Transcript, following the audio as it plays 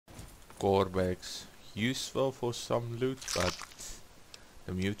core bags useful for some loot, but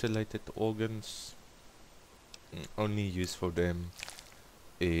the mutilated organs, only use for them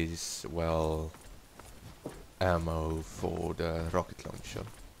is, well, ammo for the rocket launcher.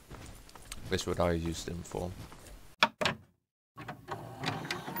 That's what I use them for.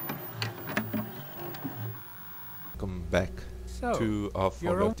 Welcome back to our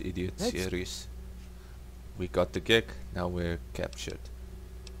Followed Idiot series. We got the G.E.C.K, now we're captured.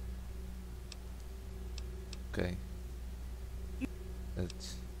 Okay.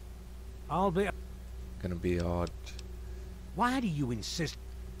 That's gonna be hard. Why do you insist?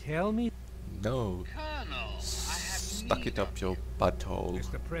 Tell me. No. Colonel, Stuck it up your butthole.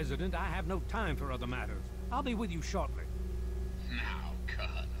 Mr. President, I have no time for other matters. I'll be with you shortly. Now,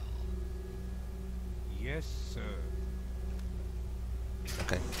 Colonel. Yes, sir.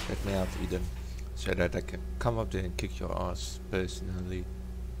 Okay, let me out, Eden, so that I can come up there and kick your ass personally.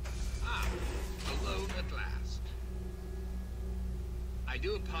 Ah, alone at last. I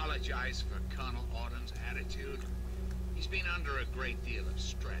do apologize for Colonel Autumn's attitude. He's been under a great deal of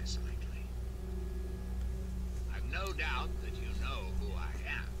stress lately. I've no doubt that you know who I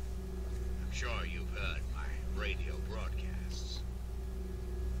am. I'm sure you've heard my radio broadcasts.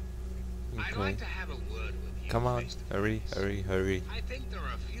 Okay. I'd like to have a word with you. Come on, face to hurry, face. hurry, hurry. I think there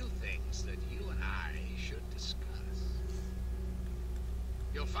are a few things that you and I should discuss.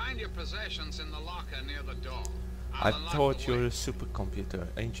 You'll find your possessions in the locker near the door. I thought you're a supercomputer.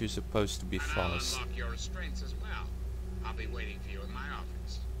 Ain't you supposed to be and fast? I'll unlock your restraints as well. I'll be waiting for you in my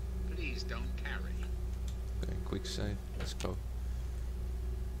office. Please don't carry. Okay, quick save. Let's go.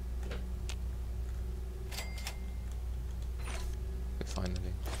 Okay,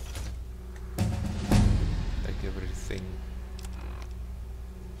 finally. Take everything.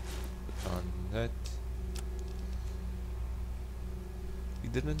 Put on that. We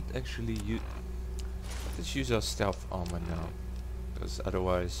didn't actually use. Let's use our stealth armor now, because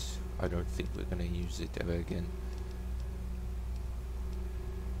otherwise I don't think we're gonna use it ever again.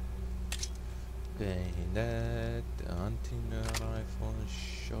 Okay, that, hunting rifle,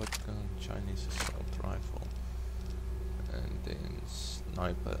 shotgun, Chinese assault rifle, and then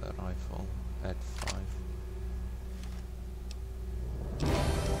sniper rifle at 5.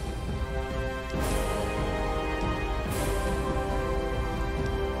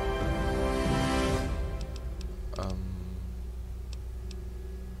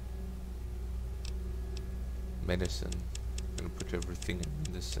 Medicine. I'm gonna put everything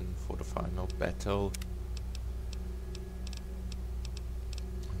in medicine for the final battle.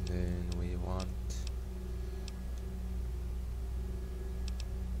 And then we want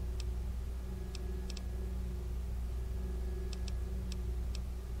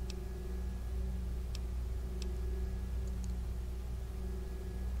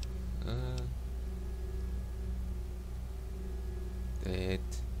that.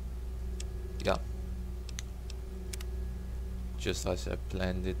 Yeah. Just as I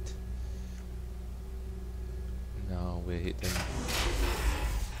planned it. Now we're hitting.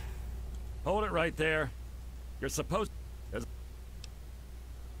 Hold it right there. You're supposed.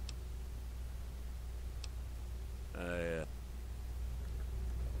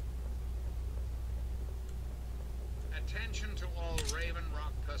 Attention to all Raven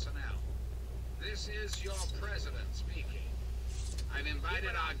Rock personnel. This is your president speaking. I've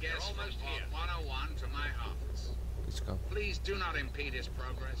invited our guest from Vault 101 to my office. Let's go. Please do not impede his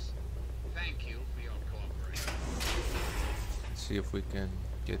progress. Thank you for your cooperation. Let's see if we can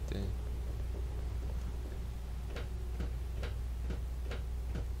get there.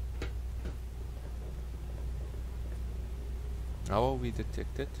 How are we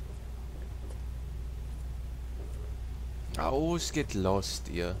detected? I always get lost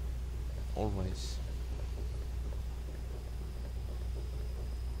here. Always.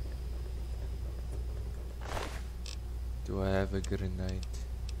 Do I have a grenade?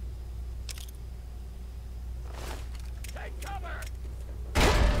 Take cover!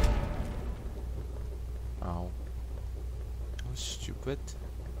 Ow. How stupid.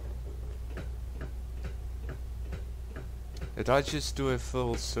 Did I just do a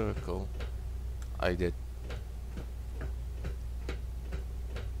full circle? I did.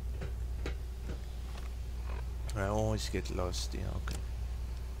 I always get lost, yeah, okay.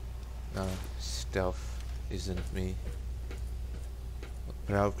 No, stealth isn't me.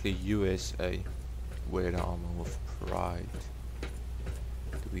 Proudly USA. Wear the armor of pride.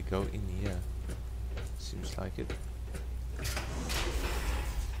 Do we go in here? Seems like it.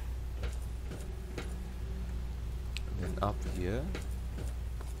 And then up here.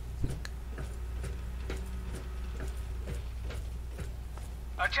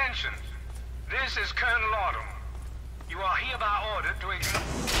 Attention. This is Colonel Autumn. You are hereby ordered to ignore...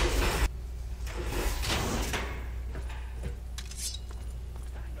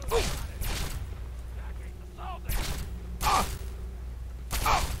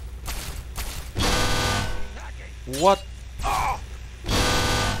 What?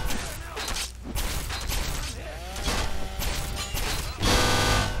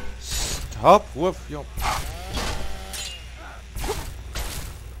 Stop with your...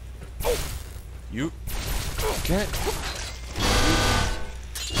 You can't...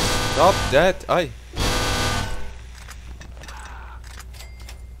 Stop that!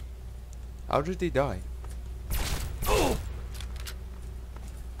 How did he die?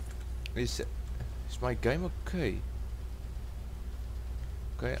 Is my game okay?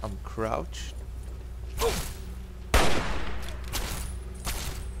 Okay, I'm crouched.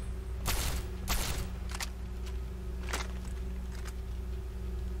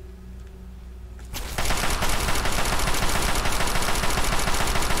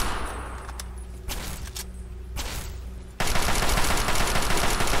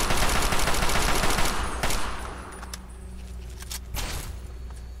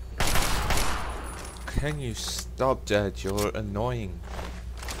 Can you stop that? You're annoying.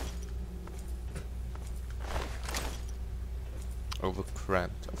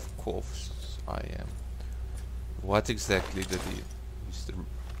 Overcramped, of course I am. What exactly did he use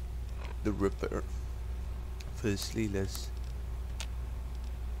the Ripper? Firstly, let's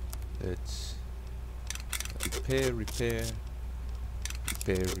repair.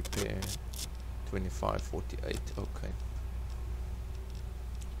 2548. Okay.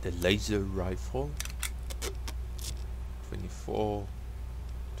 The laser rifle. 24,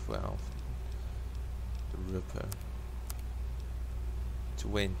 12, the Ripper,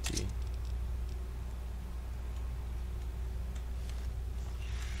 20,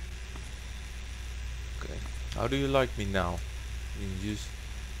 okay, how do you like me now? You can use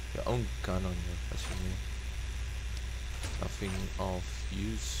your own gun on your resume. Nothing of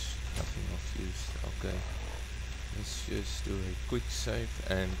use, okay, let's just do a quick save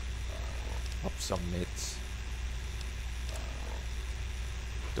and pop some meds.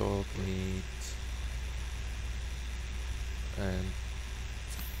 Dog meat and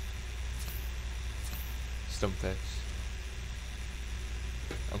stump packs.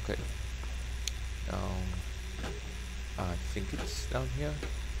 Okay. I think it's down here.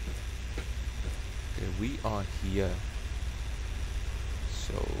 Okay, we are here.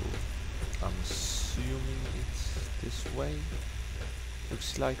 So I'm assuming it's this way.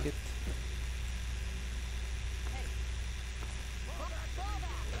 Looks like it.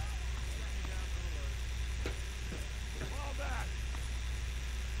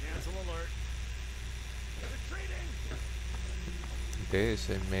 There's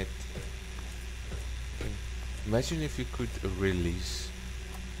a med. Imagine if you could release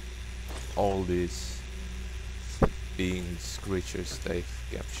all these beings, creatures they've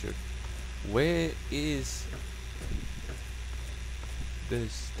captured. Where is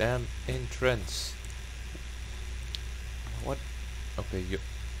this damn entrance? What? Okay,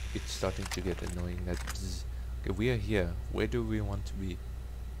 it's starting to get annoying. Okay, we are here. Where do we want to be?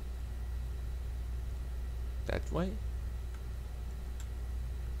 That way?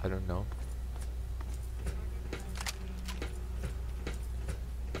 I don't know.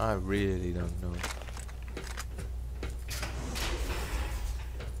 I really don't know.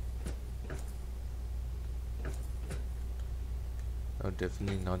 Oh,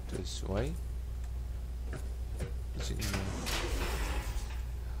 definitely not this way. Is it no?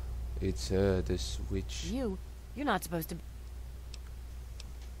 It's the switch. You're not supposed to.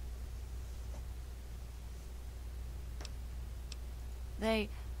 They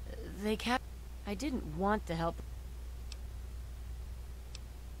kept. I didn't want to help.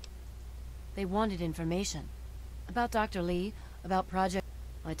 They wanted information about Dr. Lee, about Project.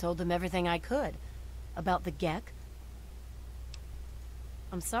 I told them everything I could about the G.E.C.K.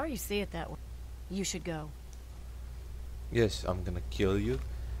 I'm sorry you see it that way. You should go. Yes, I'm gonna kill you.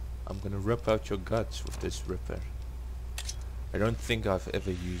 I'm gonna rip out your guts with this Ripper. I don't think I've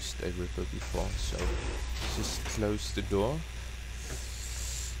ever used a Ripper before, so just close the door.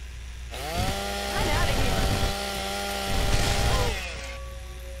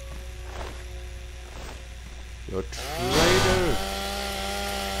 You're a traitor!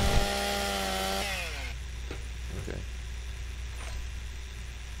 Okay.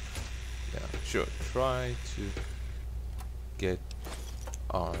 Yeah, sure. Try to get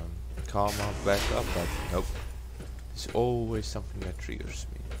karma back up, but nope. There's always something that triggers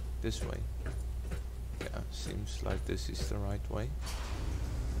me. This way. Yeah, seems like this is the right way.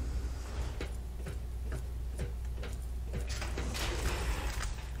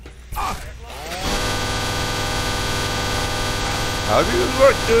 How do you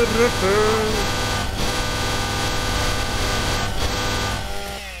work the Ripper?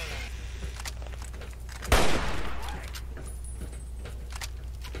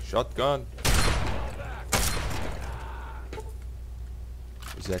 Shotgun.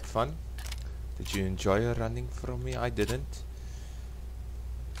 Was that fun? Did you enjoy running from me? I didn't.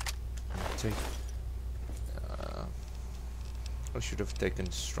 I should have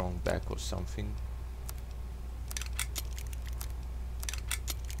taken strong back or something.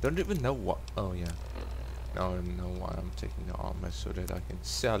 Don't even know what. Oh yeah. Now I know why I'm taking the armor, so that I can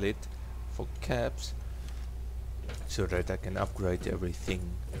sell it for caps, so that I can upgrade everything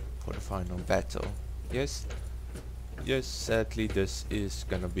for the final battle. Yes. Yes, sadly this is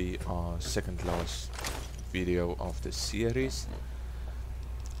gonna be our second last video of the series,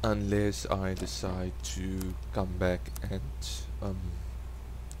 unless I decide to come back and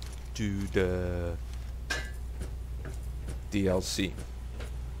do the DLC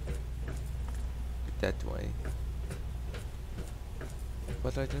that way.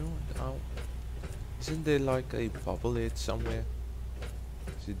 But I don't know. Isn't there like a bobblehead somewhere?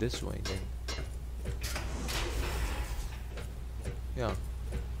 Is it this way then? Yeah.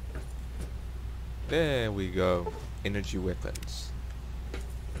 There we go. Energy weapons.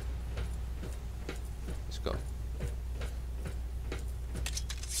 Let's go.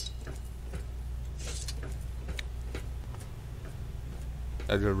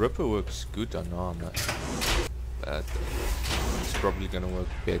 The Ripper works good on armor, but it's probably gonna work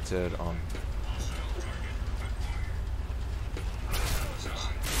better on.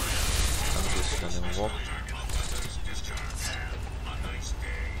 I'm just gonna walk.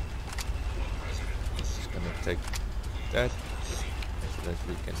 Just gonna take that so that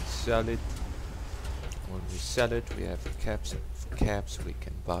we can sell it. When we sell it, we have caps. For caps, we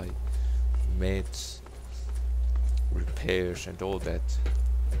can buy meds, repairs, and all that.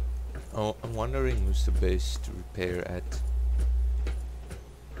 Oh, I'm wondering who's the best to repair at.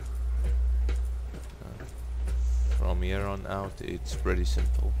 From here on out, it's pretty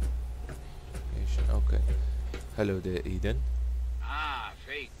simple. Okay. Hello there, Eden. Ah,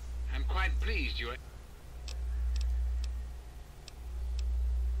 Faith. I'm quite pleased you are...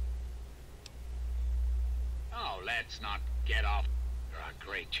 Oh, let's not get off. There are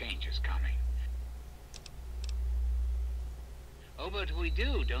great changes coming. Oh, but we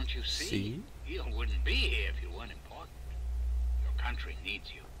do, don't you see? See? You wouldn't be here if you weren't important. Your country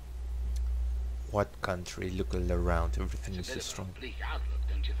needs you. What country? Look all around. Everything It's is a bit so of strong. a bleak outlook,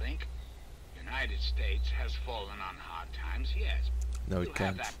 don't you think? United States has fallen on hard times, yes. No, You it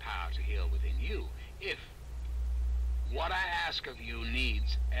can't. have that power to heal within you, if what I ask of you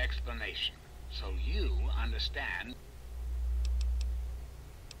needs explanation, so you understand.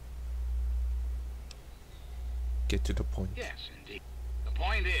 Get to the point. Yes, indeed. The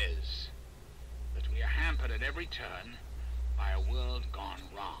point is that we are hampered at every turn by a world gone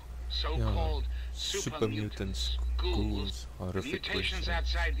wrong. So-called super mutants, ghouls, horrific mutations question.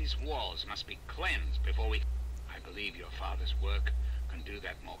 outside these walls must be cleansed before we... I believe your father's work can do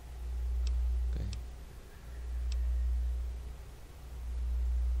that more. Okay.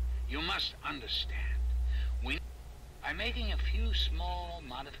 You must understand, by making a few small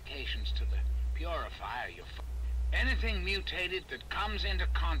modifications to the purifier, anything mutated that comes into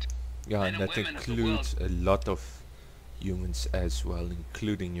contact... Yeah, men and that women of the world- includes a lot of humans as well,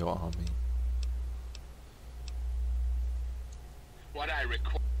 including your army. What I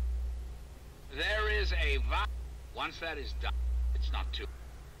require... There is a once that is done, it's not too...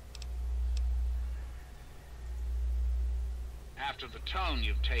 After the tone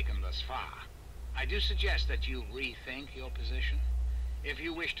you've taken thus far, I do suggest that you rethink your position. If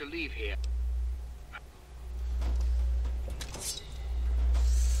you wish to leave here...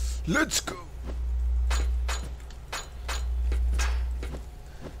 Let's go!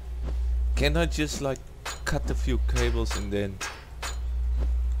 Can I just like cut a few cables and then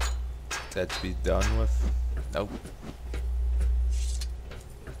that be done with? Nope. As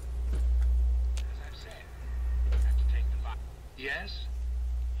I've said, you have to take the vial. Yes?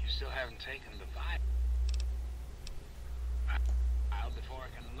 You still haven't taken the vial. Before I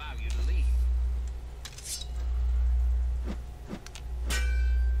can allow you to leave.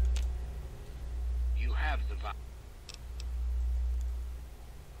 You have the vial.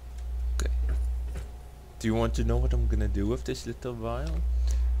 Okay. Do you want to know what I'm gonna do with this little vial?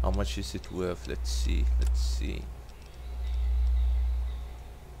 How much is it worth? Let's see. Let's see.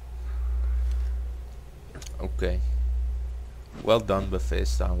 Okay. Well done,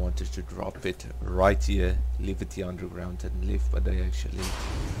 Bethesda. I wanted to drop it right here, leave it here underground and live, but I actually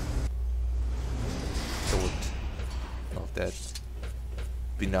thought of that.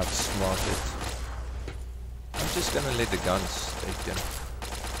 been outsmarted. I'm just gonna let the guns take them.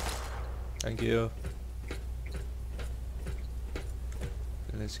 Thank you.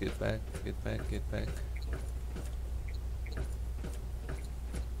 Let's get back.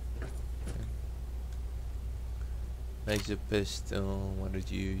 Laser pistol, what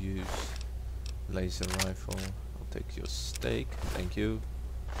did you use? Laser rifle, I'll take your steak, thank you.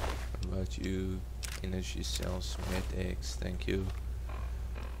 What about you? Energy cells, med-X, thank you.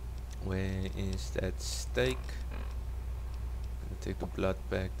 Where is that steak? I'll take the blood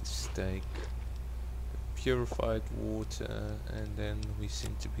back, the steak, the purified water, and then we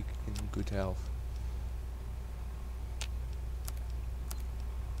seem to be in good health.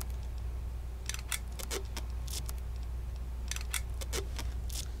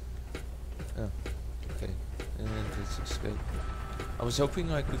 Okay, and let's escape. I was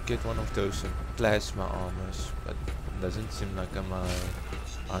hoping I could get one of those plasma armors, but it doesn't seem like I'm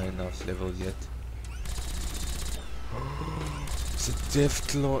high enough level yet. It's a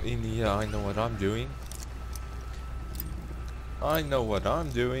Deathclaw in here. I know what I'm doing.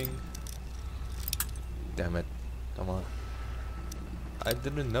 Damn it. Come on. I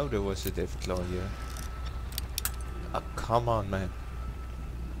didn't know there was a Deathclaw here. Ah, come on, man.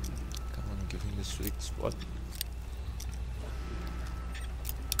 Give me the sweet spot.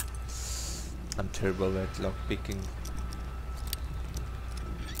 I'm terrible at lock picking.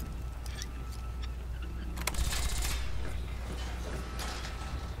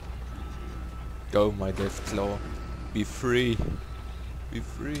 Go, my Deathclaw. Be free. Be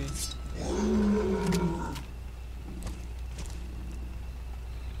free.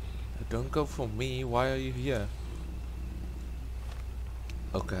 Don't go for me. Why are you here?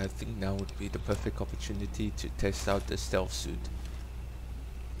 Okay, I think now would be the perfect opportunity to test out the stealth suit.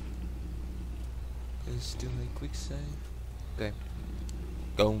 Let's do a quick save. Okay.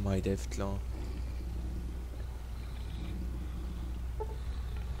 Go, my Deathclaw.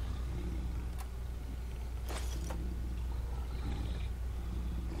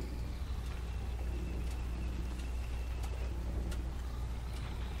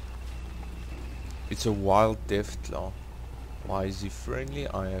 It's a wild Deathclaw. Why is he friendly?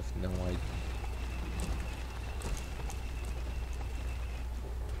 I have no idea.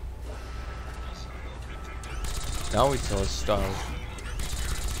 Now it's hostile.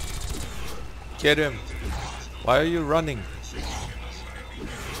 Get him! Why are you running?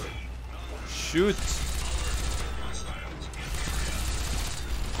 Shoot!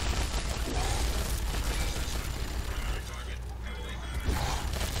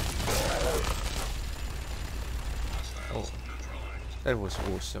 That was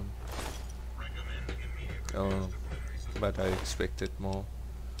awesome. Oh, but I expected more.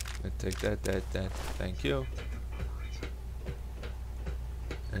 Let's take that. Thank you.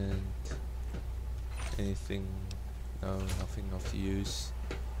 And anything? No, nothing of use.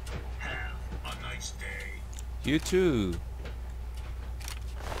 Have a nice day. You too.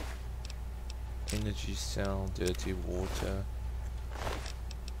 Energy cell, dirty water.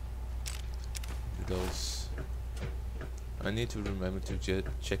 Those. I need to remember to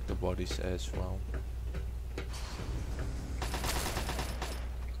check the bodies as well.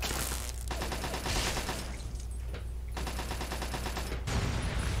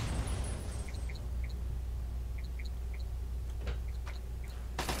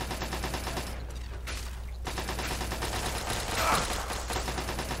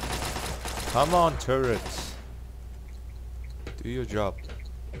 Come on, turrets. Do your job.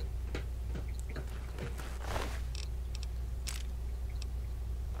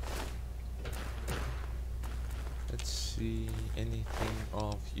 Anything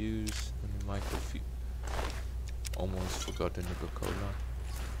of use in microfield. Almost forgot the Coca-Cola.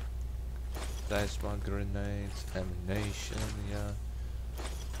 Plasma grenades, ammunition, yeah.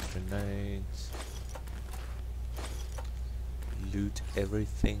 Grenades. Loot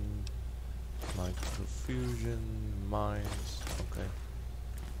everything. Microfusion, mines, okay.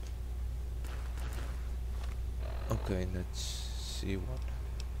 Okay, let's see what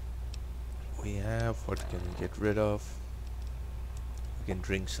we have, what can we get rid of. We can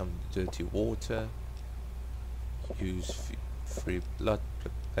drink some dirty water, use free blood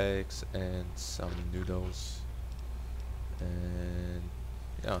packs and some noodles, and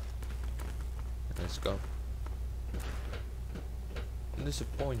yeah, let's go. I'm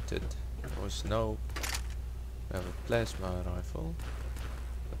disappointed. There was no, we have a plasma rifle,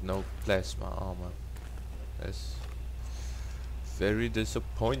 but no plasma armor. That's very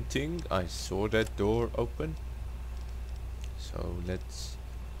disappointing. I saw that door open. So let's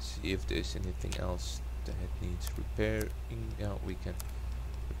see if there's anything else that needs repairing. Yeah, we can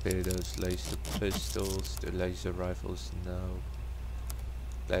Repair those laser pistols, the laser rifles, no.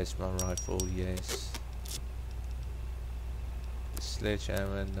 Plasma rifle, yes. The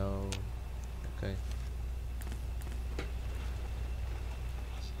sledgehammer, no. Okay.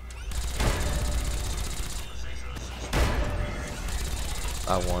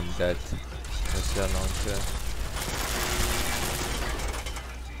 I want that missile launcher.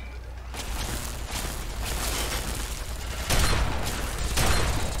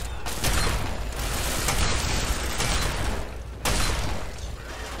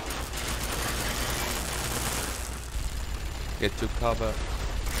 Get to cover.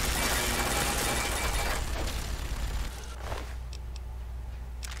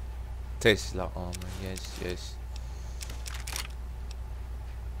 Tesla armor, yes, yes.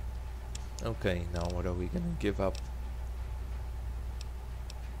 Okay, now what are we gonna give up?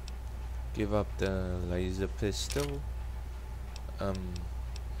 Give up the laser pistol. The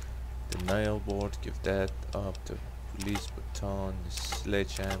nail board, give that up. The police baton, the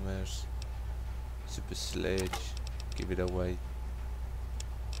sledgehammers, super sledge, give it away.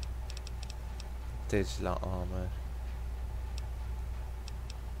 Tesla armor.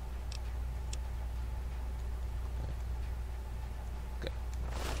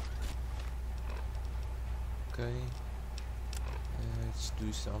 Okay, let's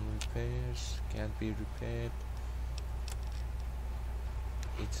do some repairs. Can't be repaired.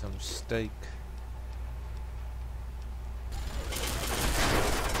 Eat some steak.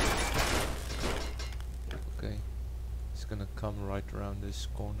 Okay, it's gonna come right around this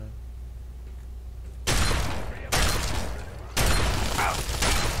corner.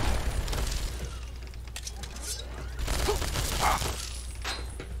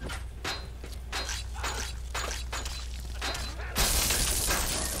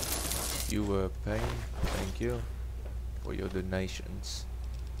 You were paying, thank you for your donations.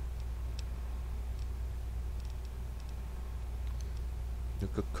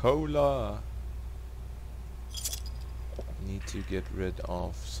 Coca-Cola. Need to get rid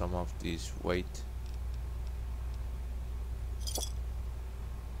of some of these weight.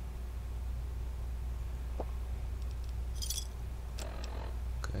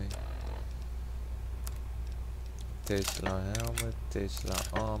 Okay. Tesla helmet, Tesla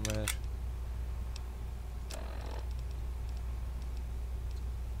armor.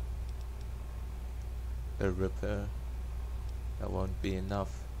 A repair. That won't be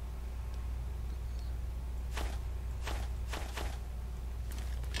enough.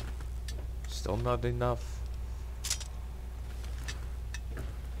 Still not enough.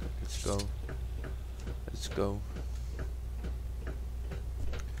 Let's go. Let's go.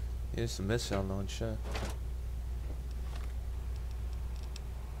 Here's the missile launcher.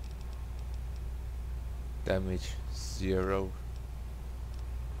 Damage 0.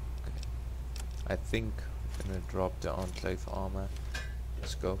 Okay. I think I'm gonna drop the Enclave armor.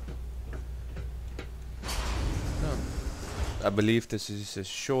 Let's go. No. I believe this is a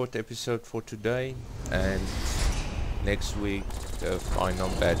short episode for today, and next week the final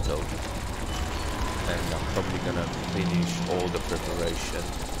battle. And I'm probably gonna finish all the preparation.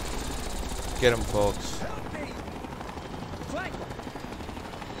 Get him, folks.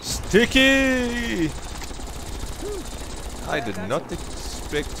 Sticky! I did not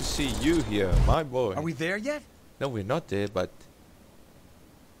expect to see you here, my boy. Are we there yet? No, we're not there, but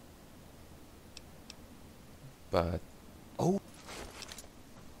oh,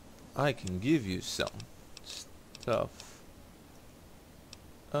 I can give you some stuff.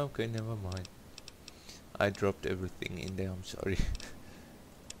 Okay, never mind. I dropped everything in there, I'm sorry.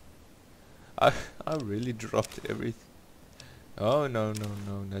 I really dropped everything. Oh no,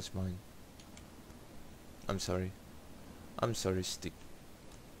 that's mine. I'm sorry. I'm sorry, Sticky.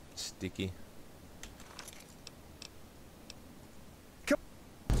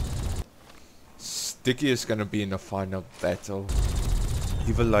 Sticky is gonna be in the final battle.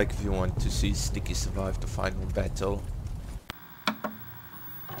 Leave a like if you want to see Sticky survive the final battle.